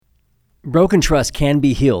Broken trust can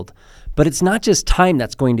be healed, but it's not just time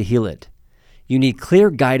that's going to heal it. You need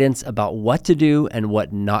clear guidance about what to do and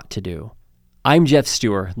what not to do. I'm Jeff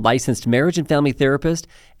Stewart, licensed marriage and family therapist,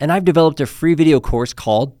 and I've developed a free video course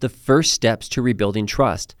called The First Steps to Rebuilding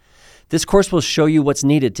Trust. This course will show you what's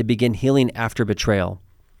needed to begin healing after betrayal.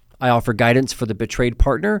 I offer guidance for the betrayed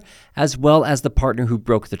partner as well as the partner who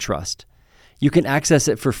broke the trust. You can access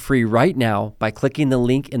it for free right now by clicking the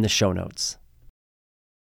link in the show notes.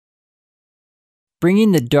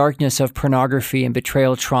 Bringing the darkness of pornography and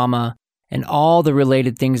betrayal trauma and all the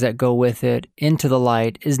related things that go with it into the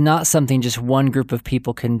light is not something just one group of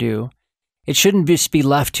people can do. It shouldn't just be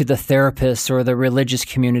left to the therapists or the religious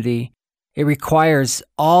community. It requires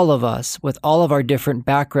all of us with all of our different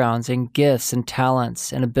backgrounds and gifts and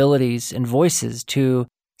talents and abilities and voices to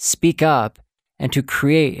speak up and to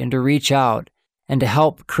create and to reach out and to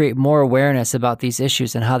help create more awareness about these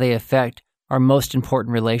issues and how they affect our most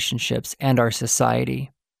important relationships and our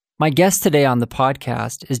society. My guest today on the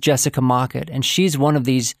podcast is Jessica Mockett, and she's one of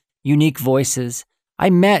these unique voices. I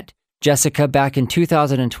met Jessica back in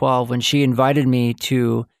 2012 when she invited me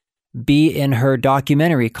to be in her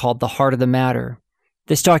documentary called The Heart of the Matter.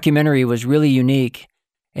 This documentary was really unique,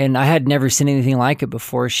 and I had never seen anything like it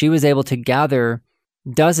before. She was able to gather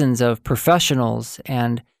dozens of professionals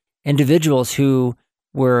and individuals who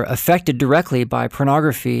were affected directly by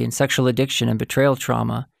pornography and sexual addiction and betrayal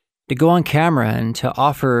trauma to go on camera and to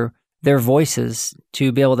offer their voices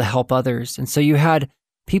to be able to help others. And so you had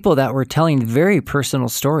people that were telling very personal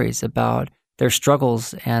stories about their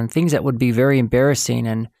struggles and things that would be very embarrassing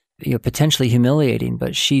and potentially humiliating.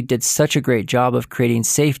 But she did such a great job of creating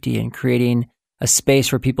safety and creating a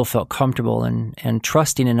space where people felt comfortable and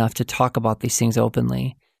trusting enough to talk about these things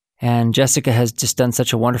openly. And Jessica has just done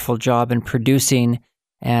such a wonderful job in producing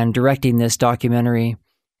and directing this documentary.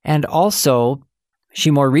 And also,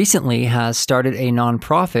 she more recently has started a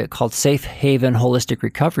nonprofit called Safe Haven Holistic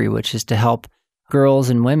Recovery, which is to help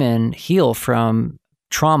girls and women heal from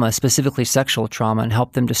trauma, specifically sexual trauma, and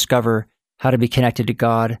help them discover how to be connected to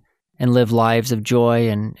God and live lives of joy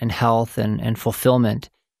and health and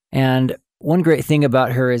fulfillment. And one great thing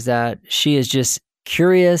about her is that she is just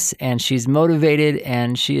curious and she's motivated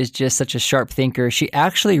and she is just such a sharp thinker. She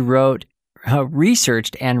actually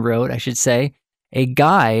researched and wrote, I should say, a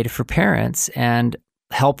guide for parents and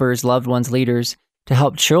helpers, loved ones, leaders to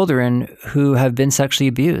help children who have been sexually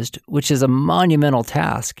abused, which is a monumental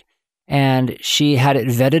task. And she had it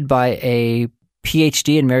vetted by a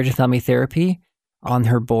PhD in marriage and family therapy on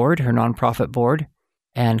her board, her nonprofit board,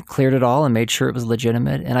 and cleared it all and made sure it was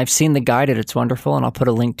legitimate. And I've seen the guide and it's wonderful, and I'll put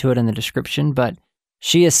a link to it in the description. But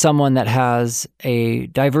she is someone that has a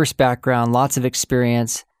diverse background, lots of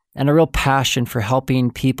experience, and a real passion for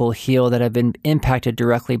helping people heal that have been impacted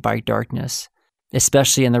directly by darkness,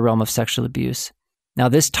 especially in the realm of sexual abuse. Now,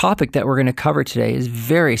 this topic that we're going to cover today is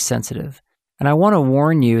very sensitive, and I want to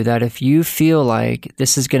warn you that if you feel like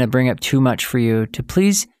this is going to bring up too much for you, to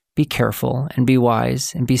please be careful and be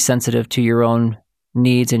wise and be sensitive to your own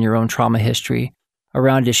needs and your own trauma history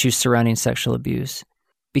around issues surrounding sexual abuse.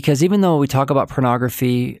 Because even though we talk about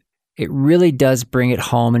pornography, it really does bring it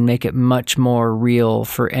home and make it much more real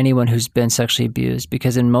for anyone who's been sexually abused.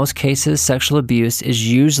 Because in most cases, sexual abuse is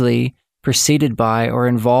usually preceded by or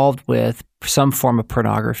involved with some form of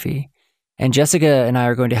pornography. And Jessica and I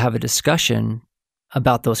are going to have a discussion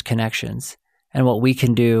about those connections and what we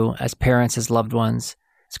can do as parents, as loved ones,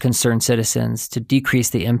 as concerned citizens to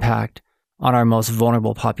decrease the impact on our most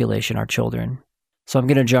vulnerable population, our children. So I'm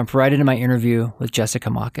going to jump right into my interview with Jessica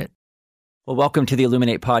Mockett. Well, welcome to the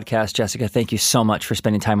Illuminate podcast, Jessica. Thank you so much for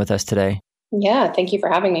spending time with us today. Yeah, thank you for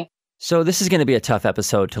having me. So this is going to be a tough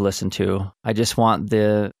episode to listen to. I just want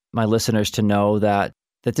my listeners to know that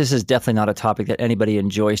this is definitely not a topic that anybody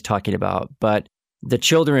enjoys talking about, but the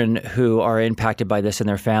children who are impacted by this and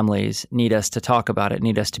their families need us to talk about it,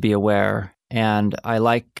 need us to be aware. And I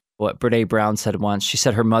like what Brene Brown said once. She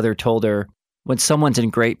said her mother told her, when someone's in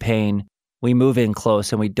great pain, we move in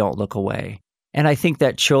close and we don't look away. And I think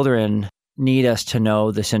that children need us to know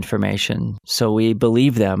this information so we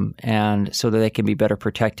believe them and so that they can be better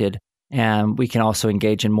protected. And we can also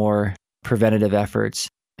engage in more preventative efforts.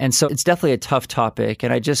 And so it's definitely a tough topic.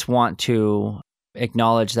 And I just want to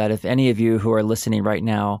acknowledge that if any of you who are listening right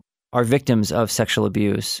now are victims of sexual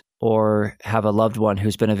abuse or have a loved one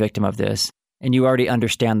who's been a victim of this, and you already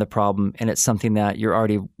understand the problem and it's something that you're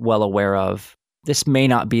already well aware of, this may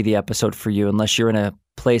not be the episode for you unless you're in a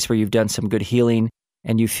place where you've done some good healing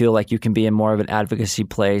and you feel like you can be in more of an advocacy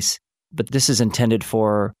place. But this is intended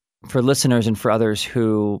for listeners and for others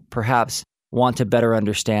who perhaps want to better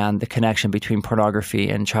understand the connection between pornography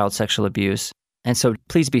and child sexual abuse. And so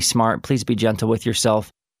please be smart, please be gentle with yourself.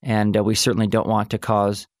 And we certainly don't want to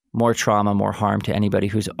cause more trauma, more harm to anybody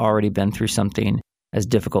who's already been through something as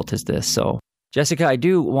difficult as this. So, Jessica, I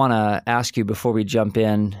do want to ask you before we jump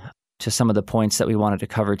in to some of the points that we wanted to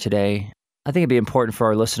cover today. I think it'd be important for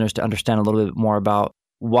our listeners to understand a little bit more about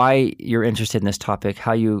why you're interested in this topic,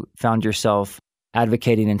 how you found yourself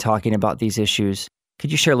advocating and talking about these issues.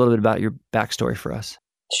 Could you share a little bit about your backstory for us?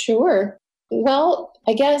 Sure. Well,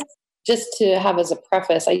 I guess just to have as a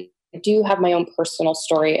preface, I do have my own personal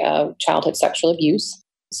story of childhood sexual abuse.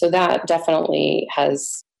 So that definitely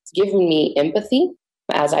has given me empathy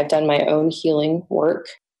as I've done my own healing work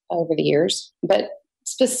over the years. But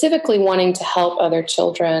specifically wanting to help other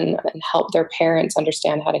children and help their parents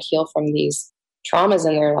understand how to heal from these traumas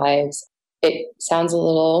in their lives, it sounds a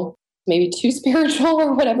little maybe too spiritual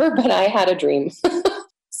or whatever, but I had a dream.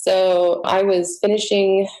 So I was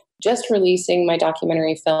just releasing my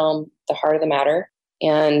documentary film, The Heart of the Matter,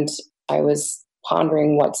 and I was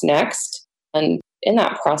pondering what's next. And in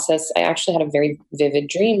that process, I actually had a very vivid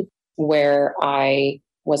dream where I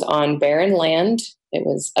was on barren land. It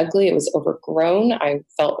was ugly. It was overgrown. I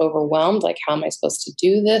felt overwhelmed. Like, how am I supposed to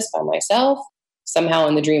do this by myself? Somehow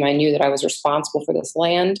in the dream, I knew that I was responsible for this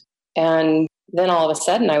land. And then all of a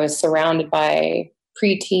sudden, I was surrounded by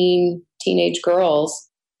preteen, teenage girls.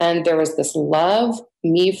 And there was this love,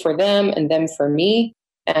 me for them and them for me.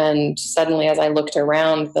 And suddenly, as I looked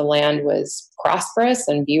around, the land was prosperous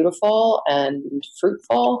and beautiful and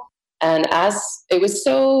fruitful. And as it was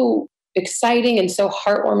so exciting and so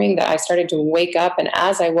heartwarming that I started to wake up. And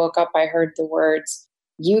as I woke up, I heard the words,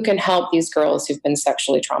 "You can help these girls who've been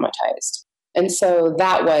sexually traumatized." And so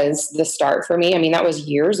that was the start for me. I mean, that was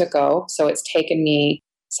years ago. So it's taken me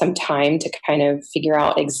some time to kind of figure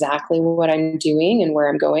out exactly what I'm doing and where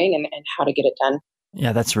I'm going and how to get it done.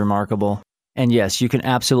 Yeah, that's remarkable. And yes, you can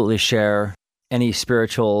absolutely share any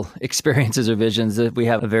spiritual experiences or visions. We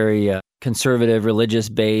have a very conservative,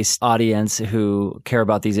 religious-based audience who care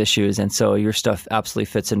about these issues. And so your stuff absolutely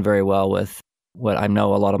fits in very well with what I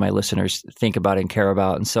know a lot of my listeners think about and care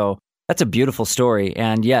about. And so that's a beautiful story.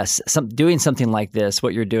 And yes, doing something like this,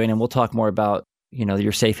 what you're doing, and we'll talk more about,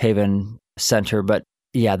 your Safe Haven Center, but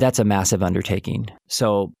yeah, that's a massive undertaking.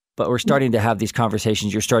 So, but we're starting to have these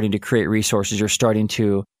conversations. You're starting to create resources. You're starting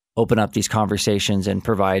to open up these conversations and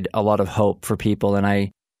provide a lot of hope for people. And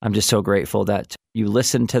I'm just so grateful that you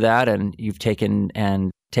listened to that and you've taken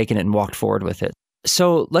it and walked forward with it.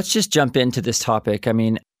 So let's just jump into this topic. I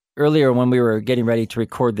mean, earlier when we were getting ready to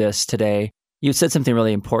record this today, you said something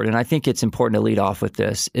really important. And I think it's important to lead off with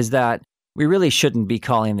this, is that we really shouldn't be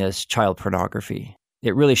calling this child pornography.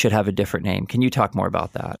 It really should have a different name. Can you talk more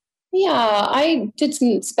about that? Yeah, I did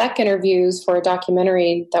some spec interviews for a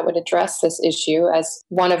documentary that would address this issue as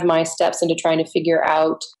one of my steps into trying to figure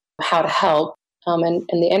out how to help in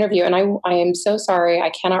the interview. And I am so sorry, I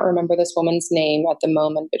cannot remember this woman's name at the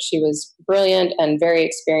moment, but she was brilliant and very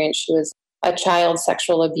experienced. She was a child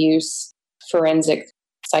sexual abuse forensic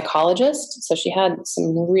psychologist. So she had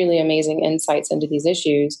some really amazing insights into these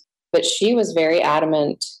issues. But she was very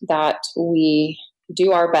adamant that we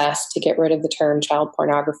do our best to get rid of the term child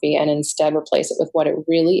pornography and instead replace it with what it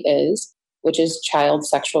really is, which is child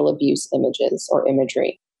sexual abuse images or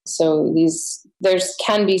imagery. So there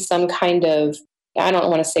can be some kind of, I don't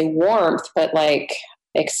want to say warmth, but like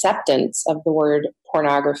acceptance of the word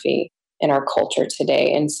pornography in our culture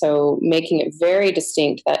today. And so making it very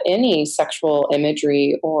distinct that any sexual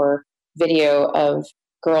imagery or video of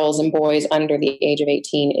girls and boys under the age of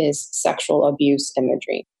 18 is sexual abuse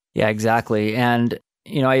imagery. Yeah, exactly. And,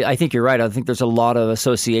 I think you're right. I think there's a lot of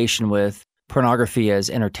association with pornography as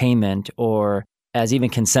entertainment or as even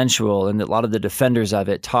consensual. And a lot of the defenders of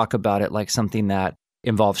it talk about it like something that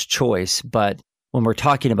involves choice. But when we're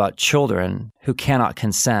talking about children who cannot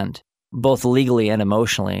consent, both legally and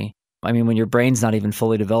emotionally, I mean, when your brain's not even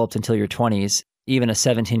fully developed until your 20s, even a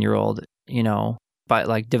 17-year-old, but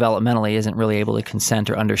like developmentally isn't really able to consent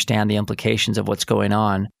or understand the implications of what's going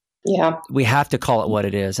on. Yeah. We have to call it what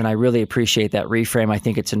it is. And I really appreciate that reframe. I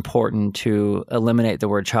think it's important to eliminate the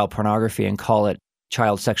word child pornography and call it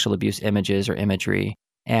child sexual abuse images or imagery.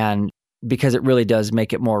 And because it really does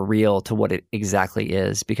make it more real to what it exactly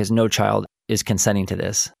is, because no child is consenting to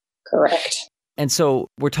this. Correct. And so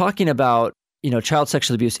we're talking about, child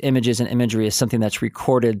sexual abuse images and imagery is something that's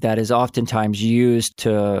recorded that is oftentimes used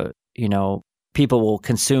to, people will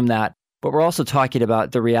consume that. But we're also talking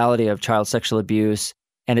about the reality of child sexual abuse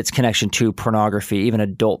and its connection to pornography, even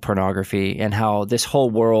adult pornography, and how this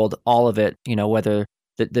whole world, all of it, whether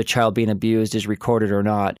the child being abused is recorded or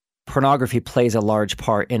not, pornography plays a large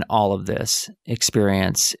part in all of this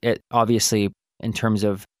experience. It obviously, in terms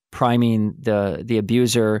of priming the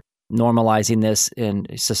abuser, normalizing this in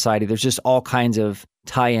society. There's just all kinds of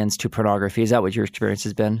tie-ins to pornography. Is that what your experience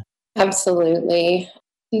has been? Absolutely.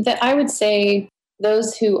 I would say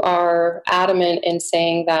those who are adamant in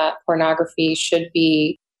saying that pornography should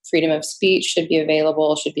be freedom of speech, should be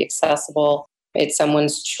available, should be accessible, it's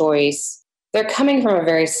someone's choice. They're coming from a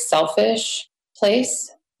very selfish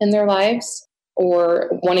place in their lives or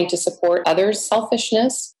wanting to support others'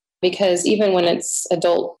 selfishness, because even when it's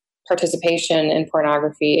adult participation in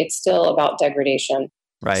pornography, it's still about degradation.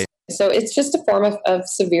 Right. So it's just a form of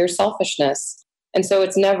severe selfishness. And so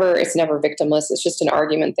it's never victimless. It's just an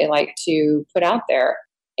argument they like to put out there.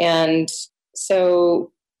 And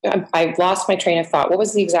so I've lost my train of thought. What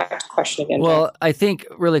was the exact question again? Well, Jack? I think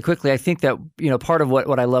really quickly, I think that, part of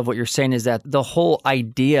what I love what you're saying is that the whole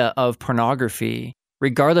idea of pornography,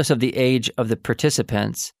 regardless of the age of the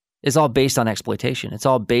participants, is all based on exploitation. It's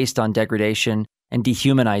all based on degradation and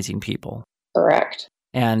dehumanizing people. Correct.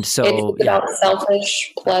 And so it's about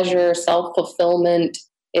selfish pleasure, self-fulfillment.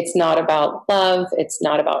 It's not about love. It's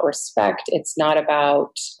not about respect. It's not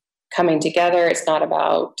about coming together. It's not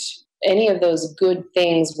about any of those good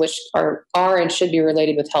things which are and should be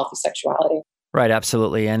related with healthy sexuality. Right,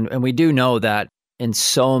 absolutely. And we do know that in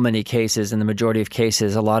so many cases, in the majority of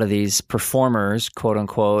cases, a lot of these performers, quote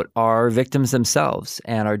unquote, are victims themselves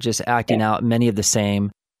and are just acting out many of the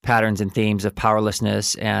same patterns and themes of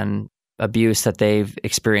powerlessness and abuse that they've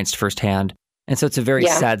experienced firsthand. And so it's a very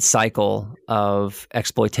sad cycle of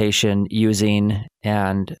exploitation, using,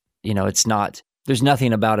 and, there's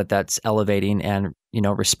nothing about it that's elevating and,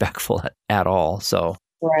 respectful at all. So.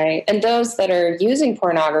 Right. And those that are using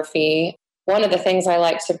pornography, one of the things I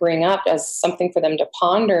like to bring up as something for them to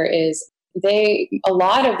ponder is a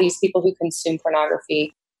lot of these people who consume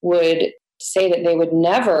pornography would say that they would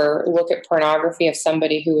never look at pornography of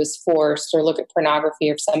somebody who was forced or look at pornography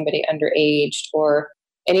of somebody underaged or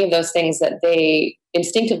any of those things that they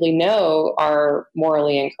instinctively know are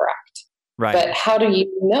morally incorrect. Right. But how do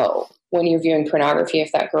you know when you're viewing pornography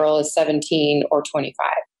if that girl is 17 or 25?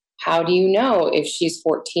 How do you know if she's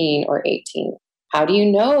 14 or 18? How do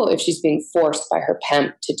you know if she's being forced by her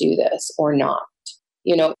pimp to do this or not?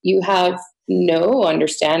 You have no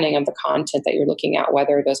understanding of the content that you're looking at,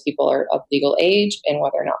 whether those people are of legal age and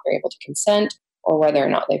whether or not they're able to consent or whether or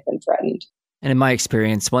not they've been threatened. And in my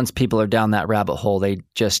experience, once people are down that rabbit hole, they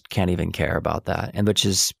just can't even care about that, and which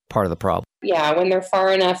is part of the problem. Yeah, when they're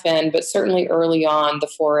far enough in, but certainly early on, the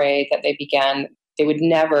foray that they began, they would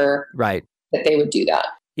never, right, that they would do that.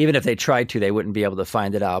 Even if they tried to, they wouldn't be able to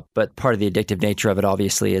find it out. But part of the addictive nature of it,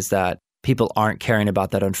 obviously, is that people aren't caring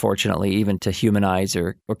about that, unfortunately, even to humanize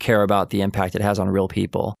or care about the impact it has on real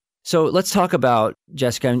people. So let's talk about,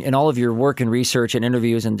 Jessica, in all of your work and research and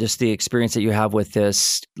interviews and just the experience that you have with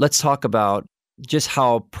this, let's talk about just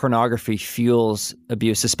how pornography fuels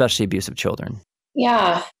abuse, especially abuse of children.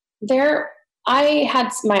 Yeah, I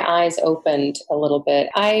had my eyes opened a little bit.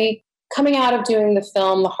 Coming out of doing the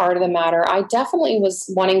film, The Heart of the Matter, I definitely was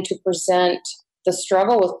wanting to present the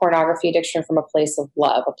struggle with pornography addiction from a place of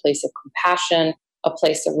love, a place of compassion, a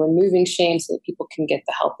place of removing shame so that people can get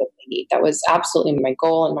the help that they need. That was absolutely my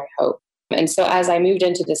goal and my hope. And so as I moved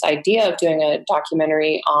into this idea of doing a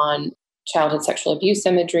documentary on childhood sexual abuse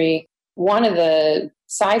imagery, one of the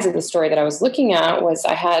sides of the story that I was looking at was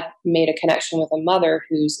I had made a connection with a mother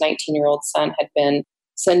whose 19-year-old son had been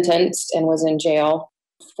sentenced and was in jail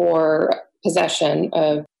for possession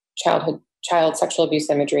of child sexual abuse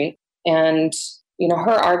imagery. And,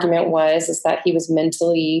 her argument is that he was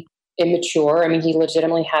mentally immature. I mean, he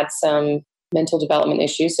legitimately had some mental development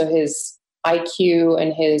issues. So his IQ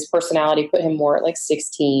and his personality put him more at like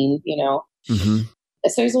 16, Mm-hmm.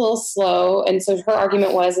 So he's a little slow. And so her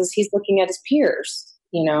argument is he's looking at his peers,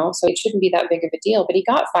 so it shouldn't be that big of a deal. But he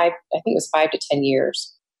got 5 to 10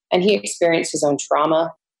 years. And he experienced his own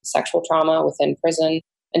trauma, sexual trauma within prison.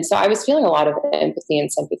 And so I was feeling a lot of empathy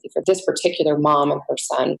and sympathy for this particular mom and her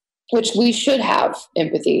son, which we should have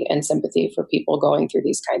empathy and sympathy for people going through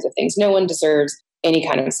these kinds of things. No one deserves any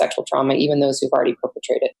kind of sexual trauma, even those who've already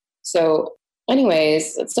perpetrated. So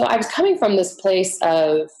anyways, I was coming from this place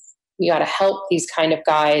of, we got to help these kind of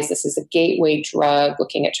guys. This is a gateway drug,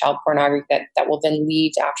 looking at child pornography that will then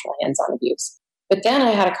lead to actual hands-on abuse. But then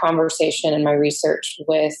I had a conversation in my research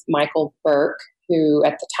with Michael Burke, who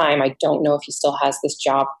at the time, I don't know if he still has this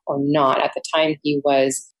job or not. At the time, he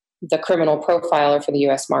was the criminal profiler for the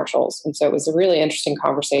U.S. Marshals. And so it was a really interesting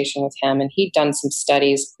conversation with him. And he'd done some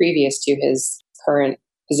studies previous to his current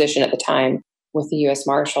position at the time with the U.S.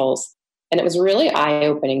 Marshals. And it was really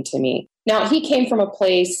eye-opening to me. Now, he came from a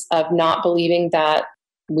place of not believing that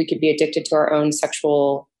we could be addicted to our own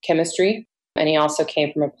sexual chemistry. And he also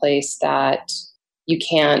came from a place that you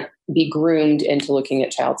can't be groomed into looking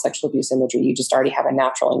at child sexual abuse imagery. You just already have a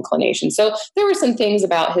natural inclination. So there were some things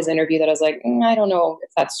about his interview that I was like, I don't know if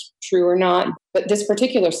that's true or not. But this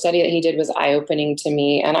particular study that he did was eye-opening to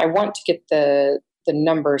me. And I want to get the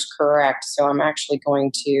numbers correct. So I'm actually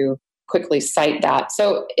going to quickly cite that.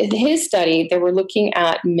 So in his study, they were looking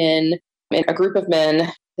at men, a group of men, I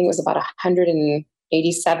think it was about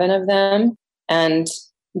 187 of them. And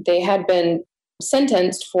they had been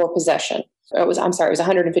sentenced for possession. It was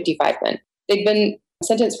 155 men. They'd been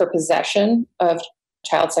sentenced for possession of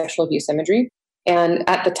child sexual abuse imagery. And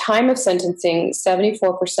at the time of sentencing,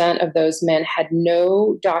 74% of those men had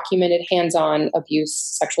no documented hands-on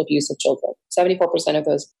sexual abuse of children. 74% of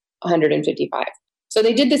those 155. So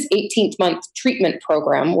they did this 18-month treatment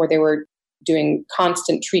program where they were doing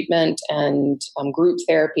constant treatment and group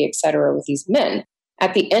therapy, et cetera, with these men.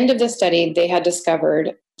 At the end of the study, they had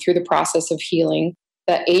discovered through the process of healing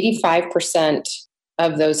that 85%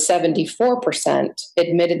 of those 74%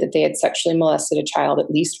 admitted that they had sexually molested a child at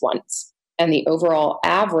least once. And the overall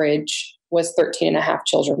average was 13 and a half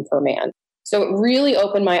children per man. So it really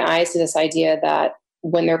opened my eyes to this idea that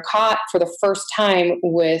when they're caught for the first time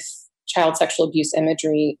with child sexual abuse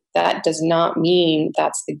imagery, that does not mean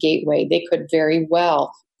that's the gateway. They could very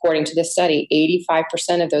well, according to this study,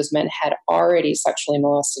 85% of those men had already sexually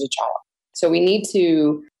molested a child. So we need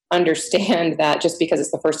to understand that just because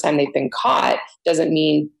it's the first time they've been caught doesn't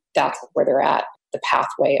mean that's where they're at, the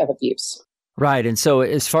pathway of abuse. Right. And so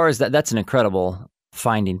as far as that's an incredible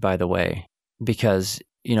finding, by the way, because,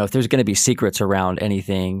 if there's going to be secrets around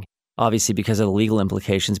anything, obviously because of the legal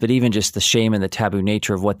implications, but even just the shame and the taboo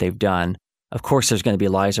nature of what they've done, of course, there's going to be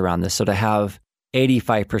lies around this. So to have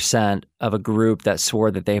 85% of a group that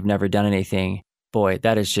swore that they've never done anything, boy,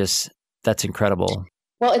 that's incredible.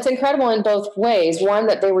 Well, it's incredible in both ways. One,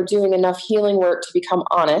 that they were doing enough healing work to become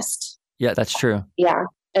honest. Yeah, that's true. Yeah.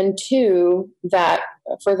 And two, that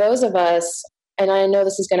for those of us, and I know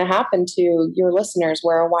this is going to happen to your listeners,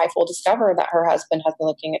 where a wife will discover that her husband has been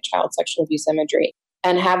looking at child sexual abuse imagery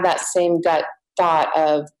and have that same gut thought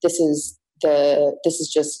of this is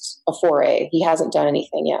just a foray. He hasn't done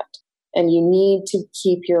anything yet. And you need to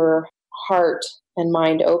keep your heart and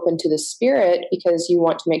mind open to the spirit because you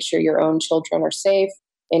want to make sure your own children are safe.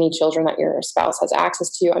 Any children that your spouse has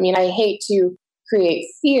access to. I mean, I hate to create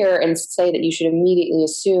fear and say that you should immediately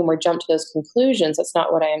assume or jump to those conclusions. That's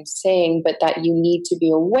not what I am saying, but that you need to be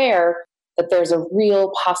aware that there's a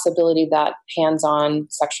real possibility that hands-on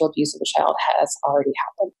sexual abuse of a child has already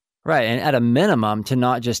happened. Right. And at a minimum, to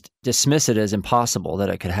not just dismiss it as impossible that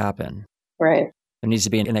it could happen. Right. There needs to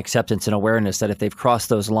be an acceptance and awareness that if they've crossed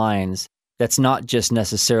those lines, that's not just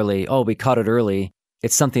necessarily, we caught it early.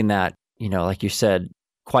 It's something that, like you said,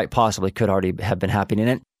 quite possibly could already have been happening.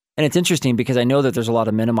 And it's interesting because I know that there's a lot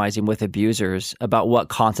of minimizing with abusers about what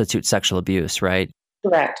constitutes sexual abuse, right?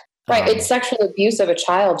 Correct. Right. It's sexual abuse of a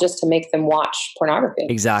child just to make them watch pornography.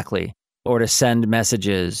 Exactly. Or to send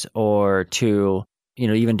messages or to,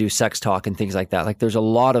 even do sex talk and things like that. Like there's a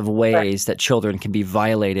lot of ways that children can be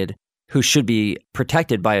violated who should be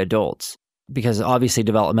protected by adults because obviously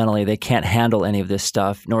developmentally they can't handle any of this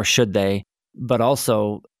stuff, nor should they. But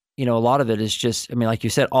also, a lot of it is just, like you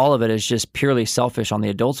said, all of it is just purely selfish on the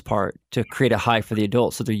adult's part to create a high for the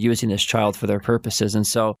adult. So they're using this child for their purposes. And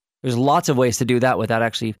so there's lots of ways to do that without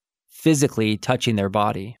actually physically touching their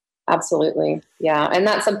body. Absolutely. Yeah. And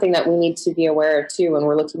that's something that we need to be aware of too when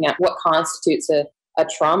we're looking at what constitutes a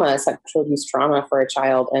trauma, a sexual abuse trauma for a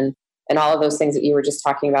child. And all of those things that you were just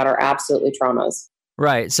talking about are absolutely traumas.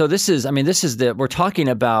 Right. So we're talking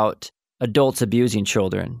about adults abusing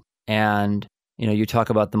children. And you talk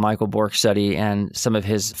about the Michael Bork study and some of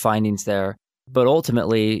his findings there. But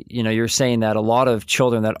ultimately, you're saying that a lot of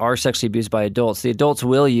children that are sexually abused by adults, the adults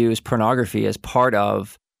will use pornography as part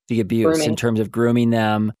of the abuse in terms of grooming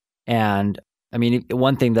them. And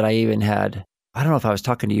one thing that I even had, I don't know if I was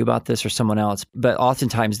talking to you about this or someone else, but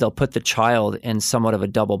oftentimes they'll put the child in somewhat of a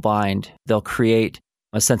double bind. They'll create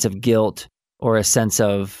a sense of guilt or a sense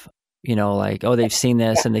of, they've seen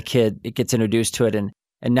this and the kid, it gets introduced to it and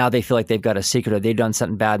now they feel like they've got a secret or they've done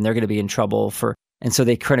something bad and they're going to be in trouble and so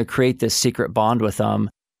they kind of create this secret bond with them.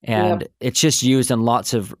 And it's just used in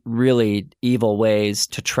lots of really evil ways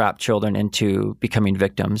to trap children into becoming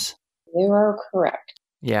victims. You are correct.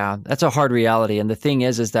 Yeah, that's a hard reality. And the thing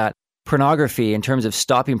is that pornography, in terms of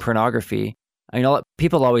stopping pornography,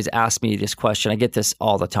 people always ask me this question. I get this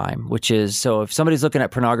all the time, which is, so if somebody's looking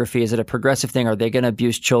at pornography, is it a progressive thing? Are they going to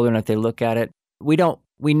abuse children if they look at it? We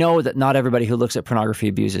know that not everybody who looks at pornography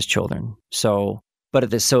abuses children.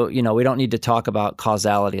 We don't need to talk about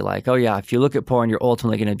causality like, if you look at porn, you're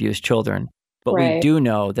ultimately going to abuse children. But we do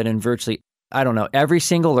know that in virtually, I don't know, every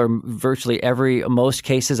single or virtually most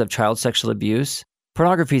cases of child sexual abuse,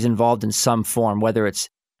 pornography is involved in some form, whether it's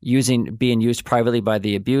being used privately by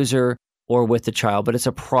the abuser or with the child, but it's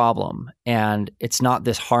a problem. And it's not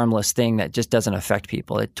this harmless thing that just doesn't affect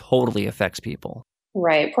people. It totally affects people.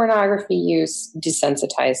 Right. Pornography use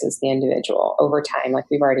desensitizes the individual over time, like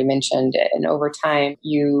we've already mentioned. And over time,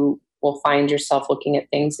 you will find yourself looking at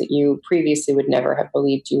things that you previously would never have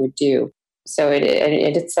believed you would do. So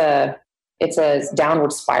it's a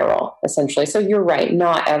downward spiral, essentially. So you're right.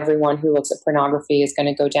 Not everyone who looks at pornography is going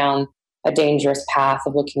to go down a dangerous path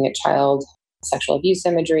of looking at child sexual abuse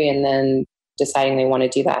imagery and then deciding they want to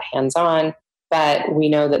do that hands-on. But we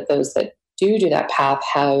know that those that do that path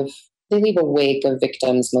they leave a wake of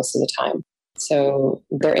victims most of the time. So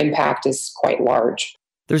their impact is quite large.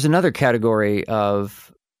 There's another category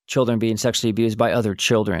of children being sexually abused by other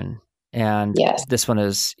children. And This one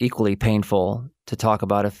is equally painful to talk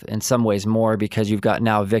about, if in some ways more, because you've got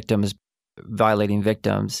now victims violating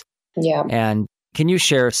victims. Yeah. And can you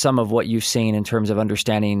share some of what you've seen in terms of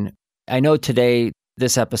understanding? I know today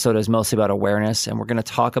this episode is mostly about awareness, and we're going to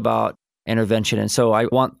talk about intervention. And so I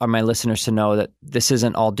want my listeners to know that this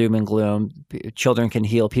isn't all doom and gloom. Children can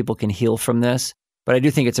heal, people can heal from this. But I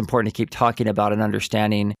do think it's important to keep talking about and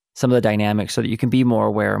understanding some of the dynamics so that you can be more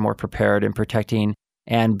aware, more prepared in protecting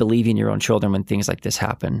and believing your own children when things like this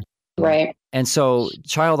happen. Right. And so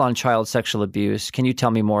child-on-child sexual abuse, can you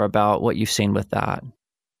tell me more about what you've seen with that?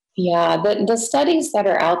 Yeah, the studies that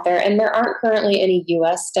are out there, and there aren't currently any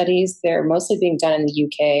U.S. studies. They're mostly being done in the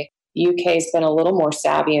U.K. UK's been a little more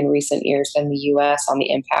savvy in recent years than the US on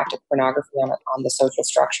the impact of pornography on the social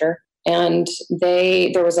structure. And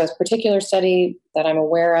there was a particular study that I'm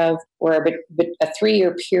aware of where a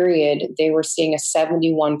 3-year period, they were seeing a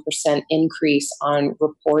 71% increase on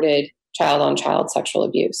reported child-on-child sexual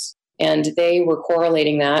abuse. And they were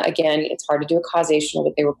correlating that, again, it's hard to do a causational,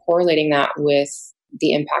 but they were correlating that with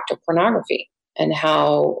the impact of pornography and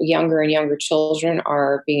how younger and younger children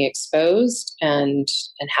are being exposed and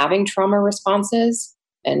having trauma responses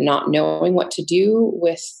and not knowing what to do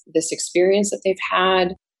with this experience that they've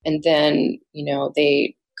had. And then,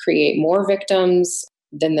 they create more victims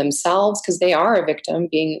than themselves because they are a victim.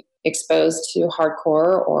 Being exposed to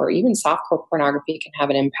hardcore or even softcore pornography can have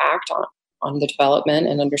an impact on the development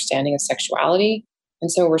and understanding of sexuality.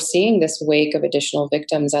 And so we're seeing this wake of additional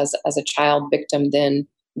victims as a child victim then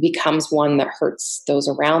becomes one that hurts those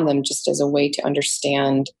around them just as a way to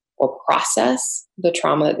understand or process the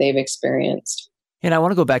trauma that they've experienced. And I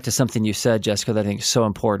want to go back to something you said, Jessica, that I think is so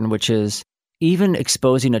important, which is even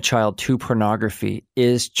exposing a child to pornography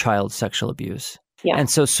is child sexual abuse. Yeah. And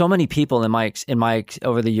so many people in my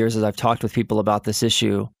over the years as I've talked with people about this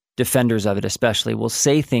issue, defenders of it especially, will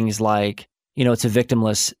say things like, it's a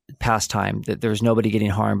victimless pastime, that there's nobody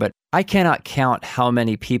getting harmed. But I cannot count how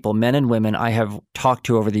many people, men and women, I have talked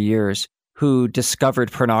to over the years who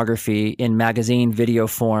discovered pornography in magazine video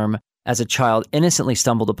form as a child, innocently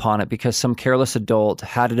stumbled upon it because some careless adult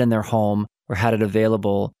had it in their home or had it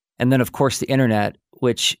available. And then, of course, the internet,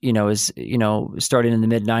 which, is, starting in the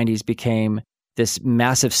mid-90s, became this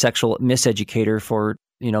massive sexual miseducator for,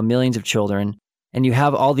 millions of children. And you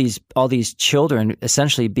have all these children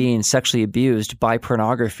essentially being sexually abused by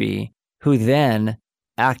pornography, who then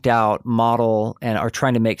act out, model, and are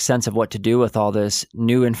trying to make sense of what to do with all this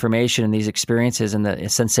new information and these experiences and the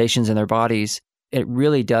sensations in their bodies. It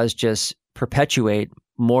really does just perpetuate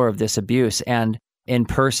more of this abuse and in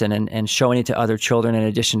person and showing it to other children in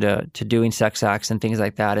addition to doing sex acts and things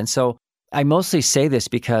like that. And so I mostly say this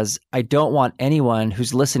because I don't want anyone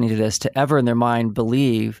who's listening to this to ever in their mind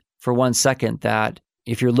believe for 1 second that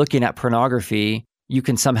if you're looking at pornography, you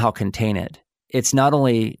can somehow contain it. It's not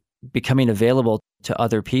only becoming available to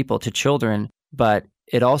other people, to children, but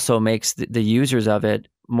it also makes the users of it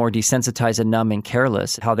more desensitized and numb and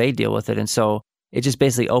careless, how they deal with it. And so it just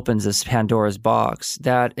basically opens this Pandora's box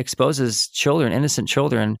that exposes children, innocent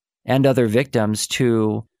children, and other victims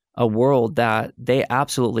to a world that they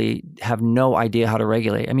absolutely have no idea how to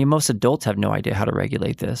regulate. I mean, most adults have no idea how to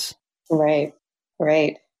regulate this. Right.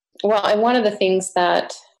 Well, and one of the things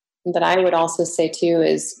that I would also say too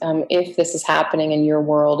is if this is happening in your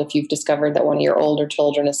world, if you've discovered that one of your older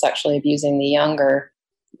children is sexually abusing the younger,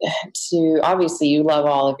 obviously you love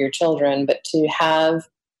all of your children, but to have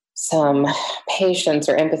some patience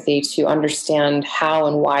or empathy to understand how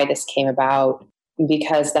and why this came about,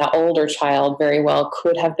 because that older child very well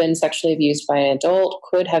could have been sexually abused by an adult,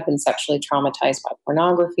 could have been sexually traumatized by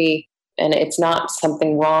pornography. And it's not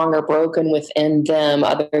something wrong or broken within them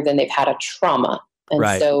other than they've had a trauma. And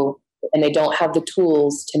right. and they don't have the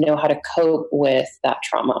tools to know how to cope with that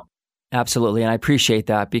trauma. Absolutely. And I appreciate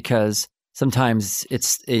that because sometimes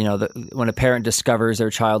it's, when a parent discovers their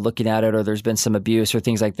child looking at it or there's been some abuse or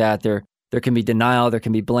things like that, there can be denial, there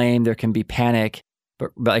can be blame, there can be panic.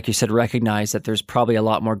 But like you said, recognize that there's probably a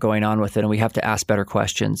lot more going on with it and we have to ask better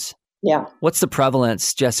questions. Yeah. What's the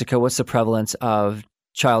prevalence, Jessica? What's the prevalence of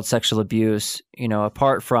child sexual abuse?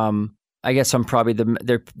 Apart from, I guess I'm probably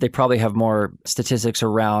they probably have more statistics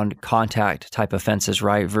around contact type offenses,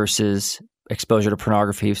 right? Versus exposure to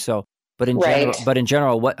pornography. So, but in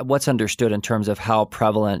general, what's understood in terms of how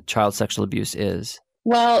prevalent child sexual abuse is?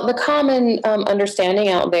 Well, the common understanding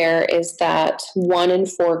out there is that 1 in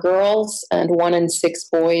 4 girls and 1 in 6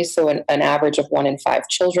 boys, so an average of 1 in 5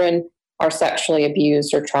 children, are sexually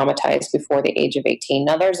abused or traumatized before the age of 18.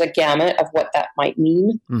 Now, there's a gamut of what that might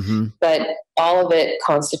mean, but all of it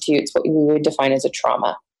constitutes what we would define as a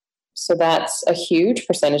trauma. So that's a huge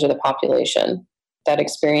percentage of the population that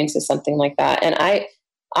experiences something like that. And I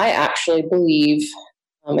actually believe,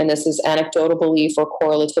 and this is anecdotal belief or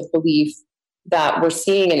correlative belief, that we're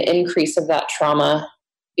seeing an increase of that trauma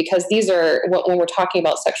because these are, when we're talking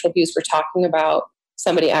about sexual abuse, we're talking about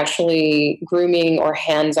somebody actually grooming or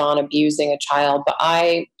hands-on abusing a child. But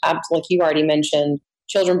like you already mentioned,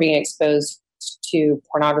 children being exposed to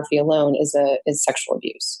pornography alone is sexual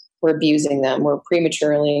abuse. We're abusing them. We're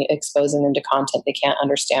prematurely exposing them to content they can't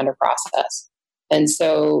understand or process. And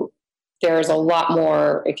so there's a lot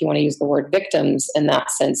more, if you want to use the word victims in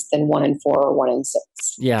that sense, than 1 in 4 or 1 in 6.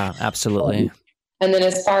 Yeah, absolutely. And then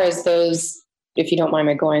as far as those, if you don't mind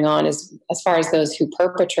me going on, as far as those who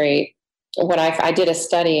perpetrate, I did a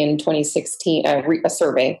study in 2016, a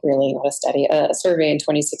survey, really, not a study, a survey in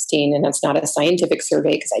 2016, and that's not a scientific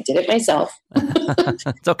survey because I did it myself.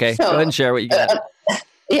 It's okay. So, go ahead and share what you got.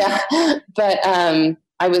 Yeah. But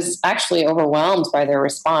I was actually overwhelmed by their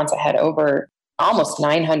response. I had almost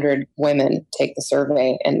 900 women take the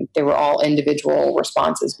survey, and they were all individual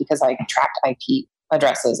responses because I tracked IP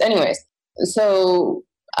addresses. Anyways, so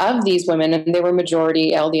of these women, and they were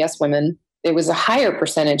majority LDS women, there was a higher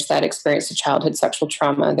percentage that experienced a childhood sexual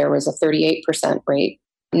trauma. There was a 38% rate.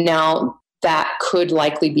 Now, that could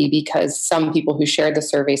likely be because some people who shared the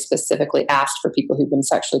survey specifically asked for people who've been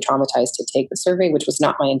sexually traumatized to take the survey, which was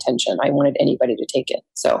not my intention. I wanted anybody to take it.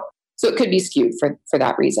 So it could be skewed for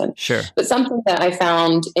that reason. Sure. But something that I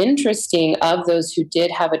found interesting of those who did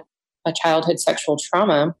have a childhood sexual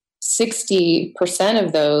trauma, 60%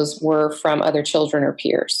 of those were from other children or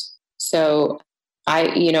peers. So I,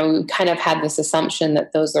 kind of had this assumption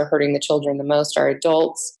that those that are hurting the children the most are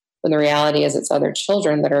adults, when the reality is it's other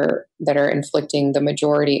children that are inflicting the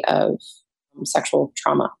majority of sexual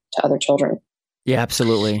trauma to other children. Yeah,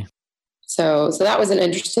 absolutely. So that was an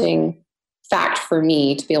interesting fact for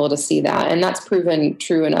me to be able to see that. And that's proven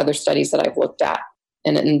true in other studies that I've looked at.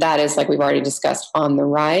 And that is, like we've already discussed, on the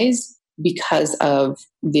rise because of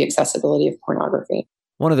the accessibility of pornography.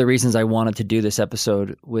 One of the reasons I wanted to do this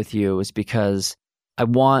episode with you is because I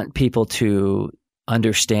want people to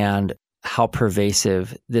understand how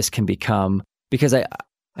pervasive this can become. Because I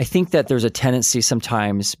think that there's a tendency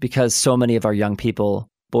sometimes, because so many of our young people,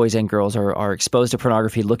 boys and girls, are exposed to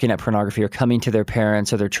pornography, looking at pornography, or coming to their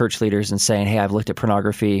parents or their church leaders and saying, hey, I've looked at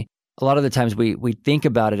pornography. A lot of the times we think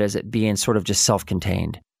about it as it being sort of just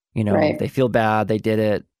self-contained. Right. They feel bad, they did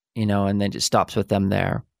it, and then it just stops with them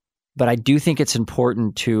there. But I do think it's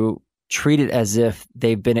important to treat it as if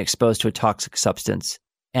they've been exposed to a toxic substance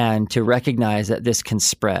and to recognize that this can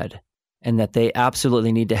spread and that they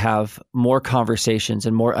absolutely need to have more conversations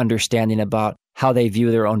and more understanding about how they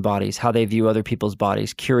view their own bodies, how they view other people's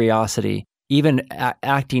bodies, curiosity, even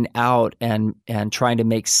acting out and trying to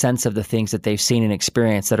make sense of the things that they've seen and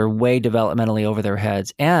experienced that are way developmentally over their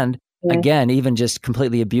heads. And again, even just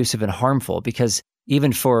completely abusive and harmful, because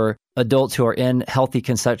even for adults who are in healthy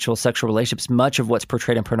consensual sexual relationships, much of what's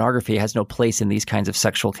portrayed in pornography has no place in these kinds of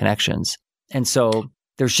sexual connections. And so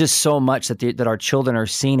there's just so much that our children are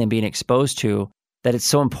seeing and being exposed to that it's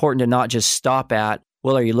so important to not just stop at,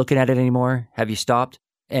 well, are you looking at it anymore? Have you stopped?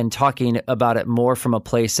 And talking about it more from a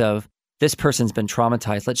place of, this person's been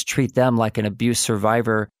traumatized. Let's treat them like an abuse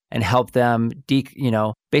survivor and help them,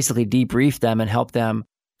 basically debrief them and help them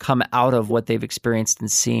come out of what they've experienced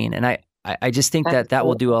and seen. And I just think that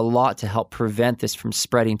will do a lot to help prevent this from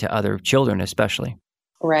spreading to other children, especially.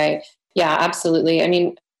 Right. Yeah, absolutely. I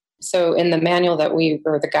mean, so in the manual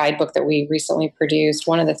or the guidebook that we recently produced,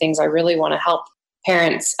 one of the things I really want to help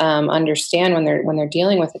parents understand when they're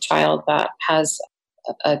dealing with a child that has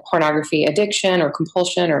a pornography addiction or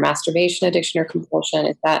compulsion or masturbation addiction or compulsion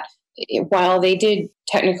is that while they did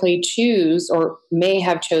technically choose or may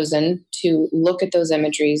have chosen to look at those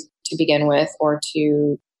imageries to begin with or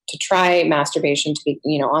to to try masturbation to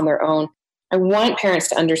be, on their own. I want parents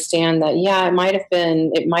to understand that, it might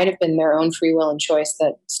have been their own free will and choice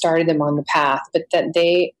that started them on the path, but that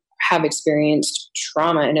they have experienced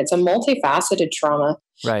trauma, and it's a multifaceted trauma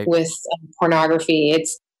with pornography.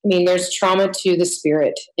 There's trauma to the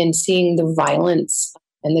spirit in seeing the violence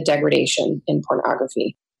and the degradation in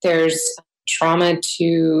pornography. There's trauma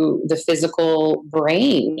to the physical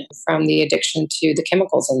brain from the addiction to the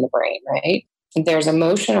chemicals in the brain, right? There's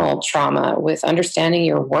emotional trauma with understanding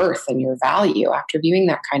your worth and your value after viewing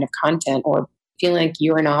that kind of content, or feeling like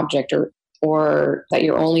you're an object, or that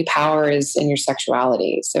your only power is in your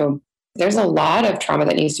sexuality. So there's a lot of trauma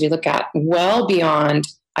that needs to be looked at well beyond,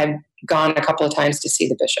 I've gone a couple of times to see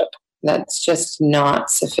the bishop. That's just not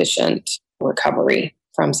sufficient recovery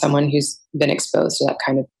from someone who's been exposed to that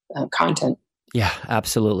kind of content. Yeah,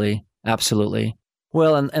 absolutely. Absolutely.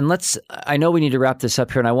 Well, and I know we need to wrap this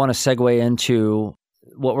up here, and I want to segue into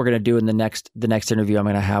what we're going to do in the next interview I'm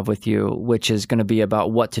going to have with you, which is going to be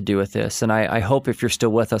about what to do with this. And I hope, if you're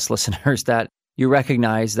still with us, listeners, that you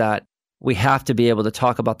recognize that we have to be able to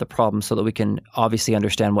talk about the problem so that we can obviously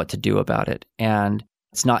understand what to do about it. And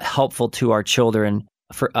it's not helpful to our children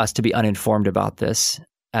for us to be uninformed about this.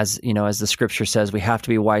 As the scripture says, we have to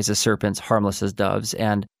be wise as serpents, harmless as doves.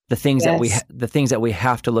 And the things that we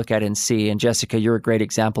have to look at and see. And Jessica, you're a great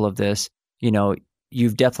example of this.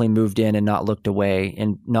 You've definitely moved in and not looked away,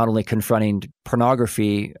 and not only confronting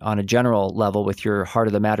pornography on a general level with your Heart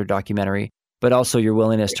of the Matter documentary, but also your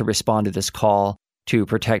willingness to respond to this call to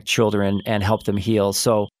protect children and help them heal.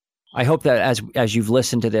 So I hope that as you've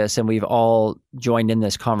listened to this and we've all joined in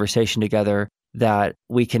this conversation together, that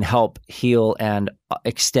we can help heal and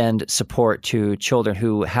extend support to children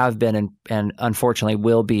who have been and unfortunately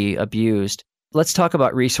will be abused. Let's talk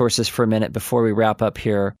about resources for a minute before we wrap up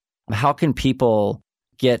here. How can people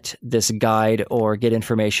get this guide or get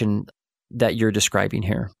information that you're describing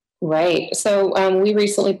here? Right. So we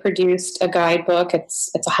recently produced a guidebook. It's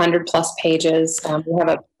 100 plus pages. We have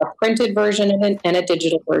a printed version of it and a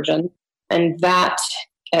digital version. And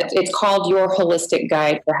it's called Your Holistic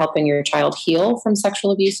Guide for Helping Your Child Heal from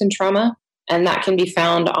Sexual Abuse and Trauma. And that can be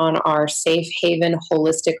found on our Safe Haven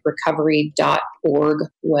Holistic Recovery.org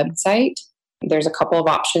website. There's a couple of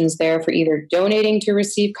options there for either donating to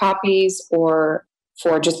receive copies or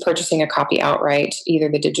for just purchasing a copy outright, either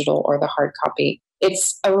the digital or the hard copy.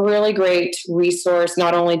 It's a really great resource.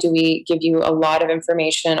 Not only do we give you a lot of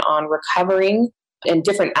information on recovering and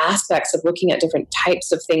different aspects of looking at different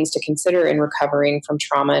types of things to consider in recovering from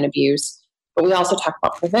trauma and abuse, but we also talk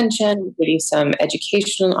about prevention. We give you some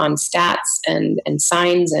education on stats and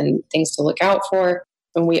signs and things to look out for.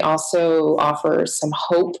 And we also offer some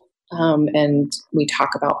hope. And we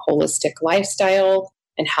talk about holistic lifestyle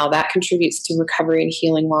and how that contributes to recovery and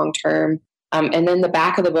healing long term. And then the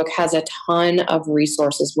back of the book has a ton of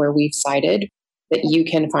resources where we've cited that you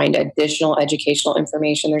can find additional educational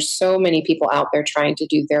information. There's so many people out there trying to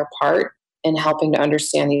do their part in helping to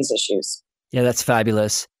understand these issues. Yeah, that's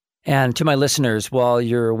fabulous. And to my listeners, while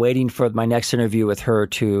you're waiting for my next interview with her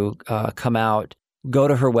to come out, go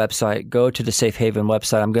to her website, go to the Safe Haven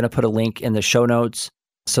website. I'm going to put a link in the show notes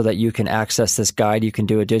so that you can access this guide. You can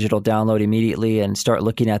do a digital download immediately and start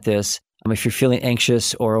looking at this. If you're feeling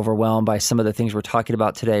anxious or overwhelmed by some of the things we're talking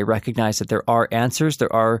about today, recognize that there are answers,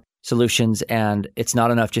 there are solutions, and it's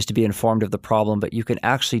not enough just to be informed of the problem, but you can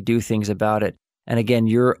actually do things about it. And again,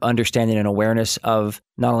 your understanding and awareness of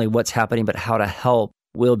not only what's happening, but how to help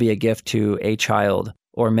will be a gift to a child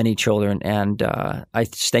or many children. And I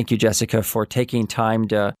just thank you, Jessica, for taking time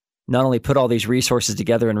to not only put all these resources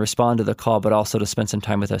together and respond to the call, but also to spend some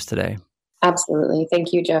time with us today. Absolutely.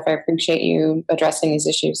 Thank you, Jeff. I appreciate you addressing these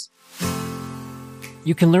issues.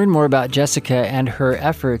 You can learn more about Jessica and her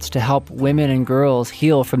efforts to help women and girls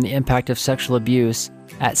heal from the impact of sexual abuse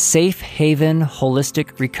at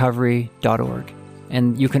safehavenholisticrecovery.org.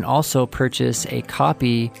 And you can also purchase a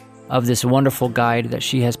copy of this wonderful guide that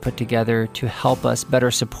she has put together to help us better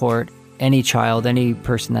support any child, any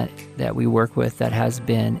person that we work with that has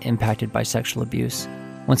been impacted by sexual abuse.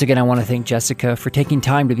 Once again, I want to thank Jessica for taking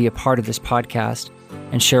time to be a part of this podcast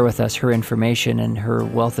and share with us her information and her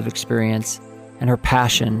wealth of experience and her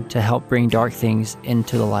passion to help bring dark things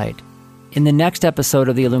into the light. In the next episode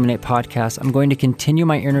of the Illuminate podcast, I'm going to continue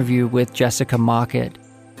my interview with Jessica Mockett,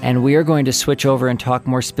 and we are going to switch over and talk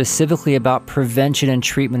more specifically about prevention and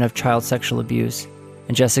treatment of child sexual abuse.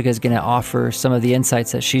 And Jessica is going to offer some of the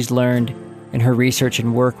insights that she's learned in her research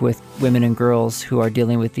and work with women and girls who are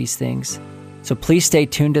dealing with these things. So please stay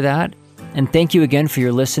tuned to that. And thank you again for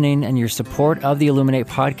your listening and your support of the Illuminate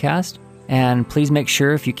podcast. And please make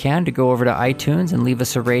sure, if you can, to go over to iTunes and leave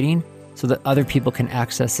us a rating so that other people can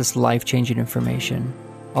access this life-changing information.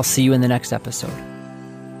 I'll see you in the next episode.